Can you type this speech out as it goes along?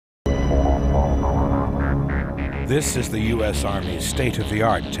This is the U.S. Army's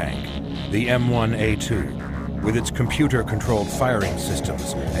state-of-the-art tank, the M1A2. With its computer-controlled firing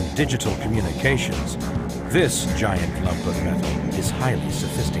systems and digital communications, this giant lump of metal is highly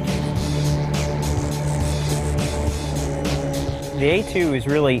sophisticated. The A2 is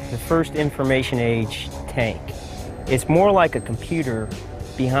really the first information age tank. It's more like a computer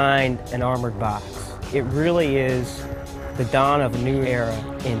behind an armored box. It really is the dawn of a new era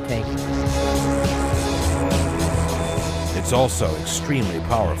in tanking. It's also extremely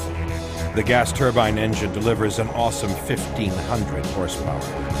powerful. The gas turbine engine delivers an awesome 1,500 horsepower.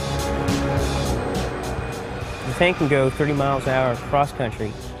 The tank can go 30 miles an hour cross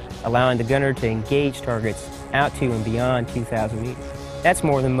country, allowing the gunner to engage targets out to and beyond 2,000 meters. That's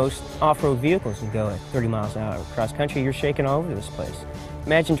more than most off-road vehicles can go at 30 miles an hour. Cross country, you're shaking all over this place.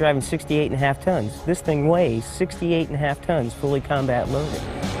 Imagine driving 68.5 tons. This thing weighs 68.5 tons, fully combat loaded.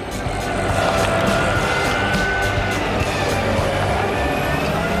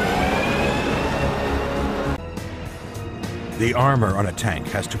 The armor on a tank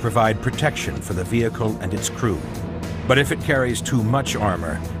has to provide protection for the vehicle and its crew. But if it carries too much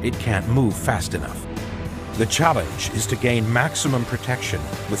armor, it can't move fast enough. The challenge is to gain maximum protection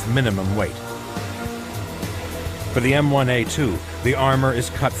with minimum weight. For the M1A2, the armor is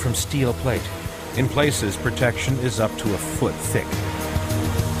cut from steel plate. In places, protection is up to a foot thick.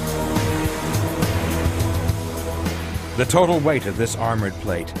 The total weight of this armored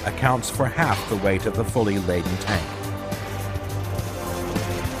plate accounts for half the weight of the fully laden tank.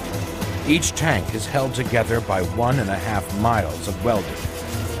 Each tank is held together by 1.5 miles of welding.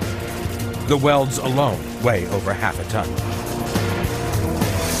 The welds alone weigh over half a ton.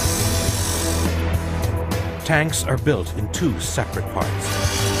 Tanks are built in 2 separate parts.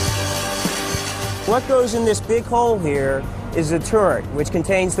 What goes in this big hole here is the turret, which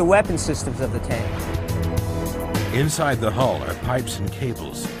contains the weapon systems of the tank. Inside the hull are pipes and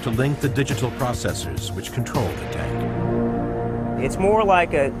cables to link the digital processors which control the tank. It's more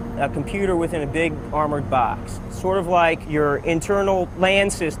like a computer within a big armored box, sort of like your internal LAN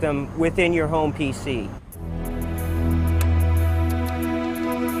system within your home PC.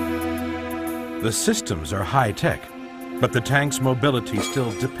 The systems are high-tech, but the tank's mobility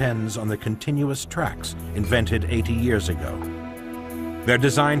still depends on the continuous tracks invented 80 years ago. They're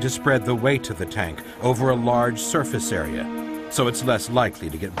designed to spread the weight of the tank over a large surface area, so it's less likely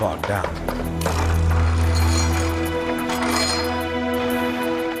to get bogged down.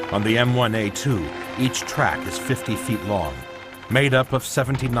 On the M1A2, each track is 50 feet long, made up of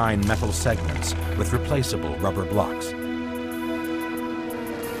 79 metal segments with replaceable rubber blocks.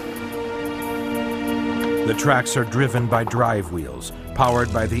 The tracks are driven by drive wheels,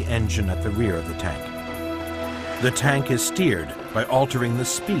 powered by the engine at the rear of the tank. The tank is steered by altering the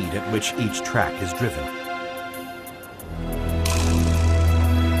speed at which each track is driven.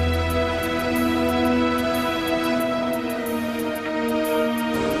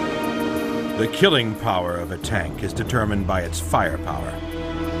 The killing power of a tank is determined by its firepower.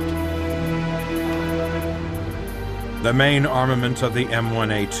 The main armament of the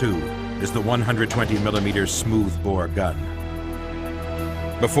M1A2 is the 120mm smoothbore gun.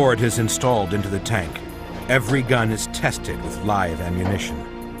 Before it is installed into the tank, every gun is tested with live ammunition.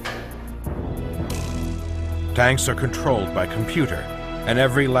 Tanks are controlled by computer, and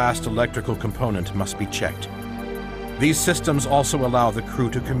every last electrical component must be checked. These systems also allow the crew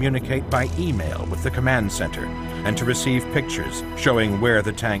to communicate by email with the command center and to receive pictures showing where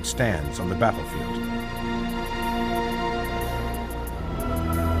the tank stands on the battlefield.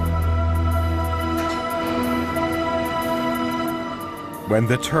 When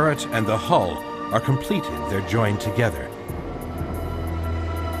the turret and the hull are completed, they're joined together.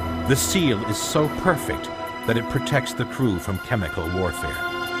 The seal is so perfect that it protects the crew from chemical warfare.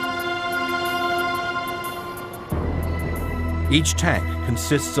 Each tank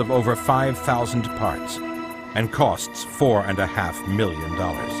consists of over 5,000 parts and costs $4.5 million.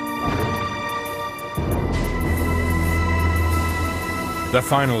 The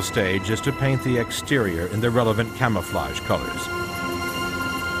final stage is to paint the exterior in the relevant camouflage colors.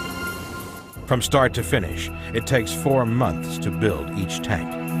 From start to finish, it takes 4 months to build each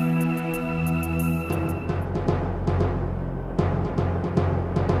tank.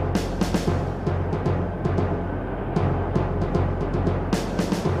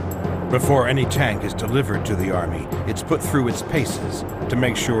 Before any tank is delivered to the Army, it's put through its paces to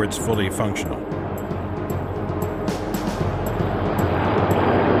make sure it's fully functional.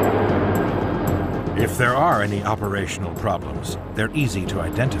 If there are any operational problems, they're easy to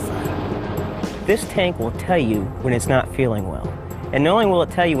identify. This tank will tell you when it's not feeling well. And not only will it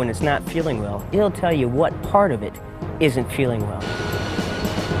tell you when it's not feeling well, it'll tell you what part of it isn't feeling well.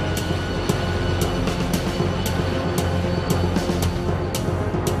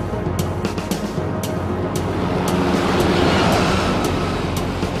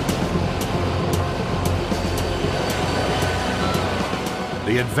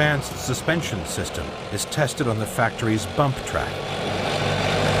 The advanced suspension system is tested on the factory's bump track.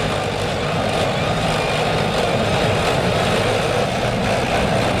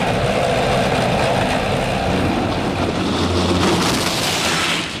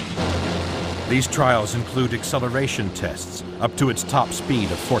 These trials include acceleration tests up to its top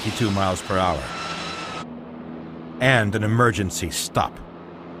speed of 42 miles per hour and an emergency stop.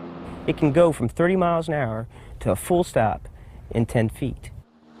 It can go from 30 miles an hour to a full stop in 10 feet.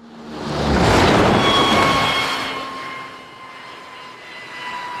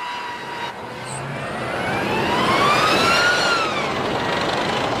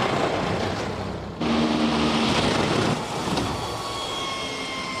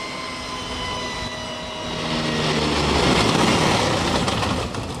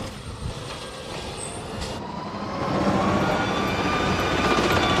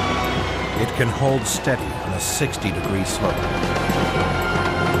 It can hold steady on a 60-degree slope.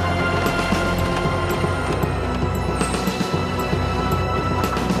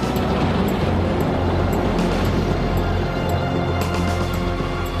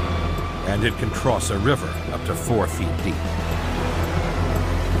 And it can cross a river up to 4 feet deep.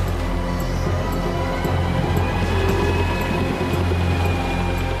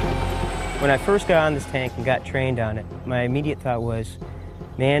 When I first got on this tank and got trained on it, my immediate thought was,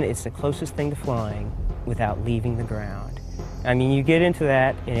 man, it's the closest thing to flying without leaving the ground. I mean, you get into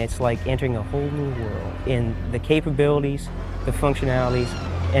that and it's like entering a whole new world in the capabilities, the functionalities,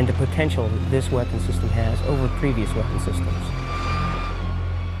 and the potential that this weapon system has over previous weapon systems.